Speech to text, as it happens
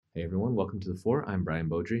Hey everyone, welcome to The Floor. I'm Brian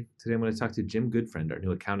Beaudry. Today I'm going to talk to Jim Goodfriend, our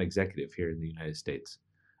new account executive here in the United States.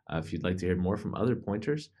 If you'd like to hear more from other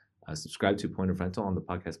pointers, subscribe to Point of Rental on the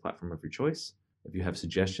podcast platform of your choice. If you have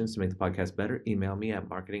suggestions to make the podcast better, email me at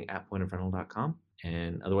marketing@pointofrental.com.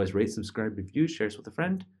 And otherwise, rate, subscribe, review, share us with a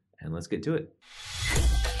friend, and let's get to it.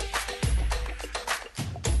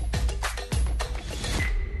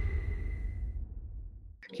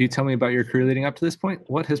 Can you tell me about your career leading up to this point?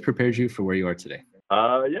 What has prepared you for where you are today?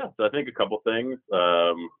 So I think a couple things.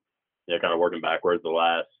 Kind of working backwards the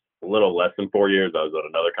last little less than 4 years, I was at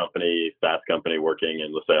another company, SaaS company, working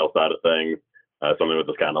in the sales side of things, something with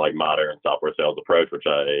this kind of like modern software sales approach, which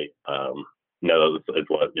I know is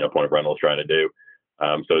what Point of Rental is trying to do.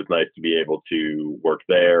 So it's nice to be able to work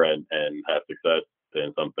there and have success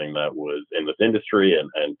in something that was in this industry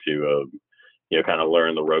and to kind of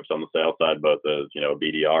learn the ropes on the sales side, both as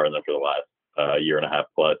BDR, and then for the last year and a half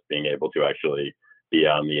plus being able to actually be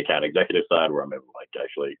on the account executive side, where I'm able to like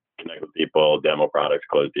actually connect with people, demo products,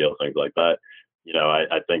 close deals, things like that.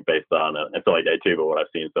 I think based on it's only day two, but what I've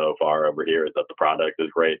seen so far over here is that the product is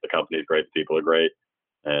great, the company is great, the people are great,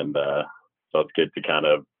 and so it's good to kind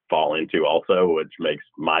of fall into also, which makes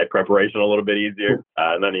my preparation a little bit easier.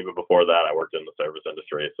 And then even before that, I worked in the service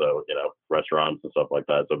industry, so restaurants and stuff like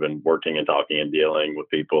that. So I've been working and talking and dealing with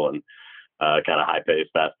people and kind of high-paced,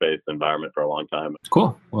 fast-paced environment for a long time.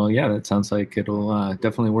 Cool. Well, yeah, that sounds like it'll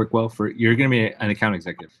definitely work well for you're going to be an account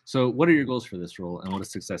executive. So what are your goals for this role, and what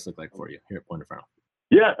does success look like for you here at Point of Rental?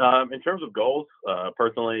 Yeah, in terms of goals,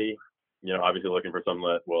 personally, obviously looking for something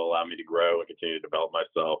that will allow me to grow and continue to develop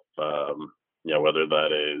myself, whether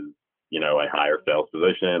that is, a higher sales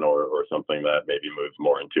position or something that maybe moves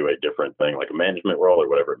more into a different thing, like a management role or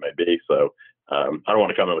whatever it may be. So I don't want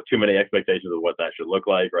to come in with too many expectations of what that should look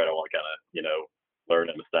like, right? I want to kind of, learn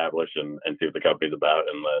and establish and see what the company's about,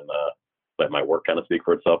 and then let my work kind of speak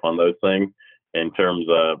for itself on those things. In terms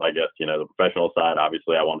of, I guess, the professional side,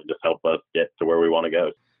 obviously I want to just help us get to where we want to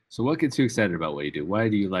go. So what gets you excited about what you do? Why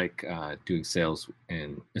do you like doing sales,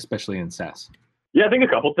 and especially in SaaS? Yeah, I think a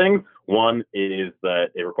couple things. One is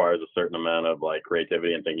that it requires a certain amount of like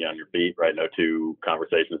creativity and thinking on your feet, right? No two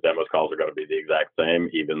conversations, demos, calls are going to be the exact same,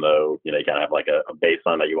 even though, you kind of have like a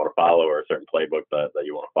baseline that you want to follow or a certain playbook that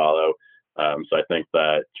you want to follow. So I think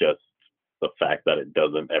that just the fact that it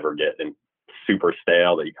doesn't ever get super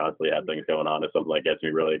stale, that you constantly have things going on, is something that gets me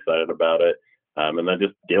really excited about it. And then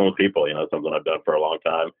just dealing with people, something I've done for a long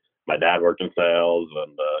time. My dad worked in sales,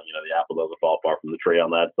 and, the apple doesn't fall far from the tree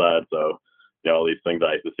on that side. So, all these things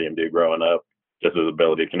I used to see him do growing up, just his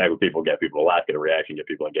ability to connect with people, get people to laugh, get a reaction, get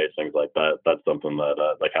people engaged, things like that. That's something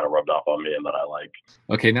that kind of rubbed off on me and that I like.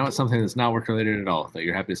 Okay, now it's something that's not work related at all that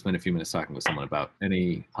you're happy to spend a few minutes talking with someone about.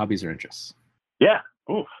 Any hobbies or interests? Yeah,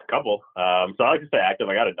 a couple. So I like to stay active.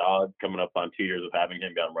 I got a dog coming up on 2 years of having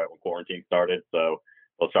him. Got him right when quarantine started. So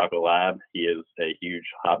Little Chocolate Lab, he is a huge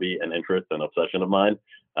hobby and interest and obsession of mine.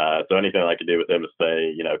 So anything I can do with him to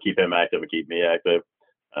stay, keep him active and keep me active.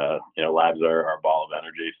 Labs are a ball of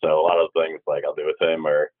energy. So a lot of things like I'll do with him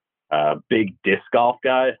are big disc golf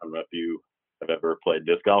guy. I don't know if you have ever played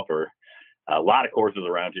disc golf, or a lot of courses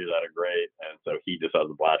around here that are great. And so he just has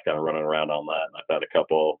a blast kind of running around on that. And I've had a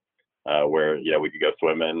couple where, we could go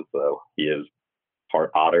swimming. So he is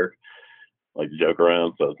part otter, like to joke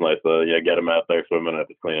around. So it's nice to, get him out there swimming. If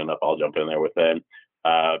it's clean enough, I'll jump in there with him.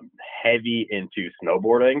 Heavy into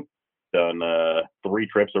snowboarding. Done 3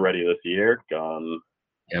 trips already this year. Gone.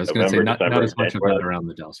 Yeah, I was going to say not as much of that around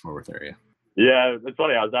the Dallas-Fort Worth area. Yeah, it's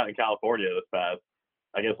funny. I was out in California this past,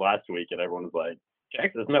 I guess last week, and everyone was like,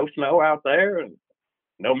 "Texas, no snow out there, and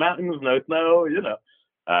no mountains, no snow,"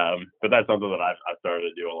 But that's something that I've started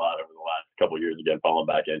to do a lot over the last couple of years. Again, falling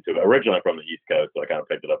back into it. Originally from the East Coast, so I kind of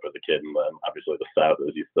picked it up as a kid, and then obviously the South,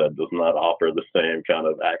 as you said, does not offer the same kind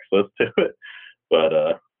of access to it. But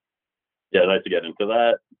yeah, nice to get into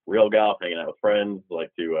that. Real golf, hanging out with friends,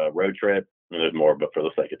 like to road trip. There's more, but for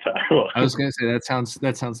the sake of time. I was going to say that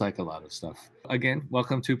sounds like a lot of stuff. Again,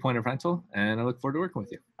 welcome to Point of Rental, and I look forward to working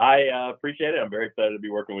with you. I appreciate it. I'm very excited to be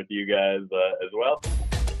working with you guys as well.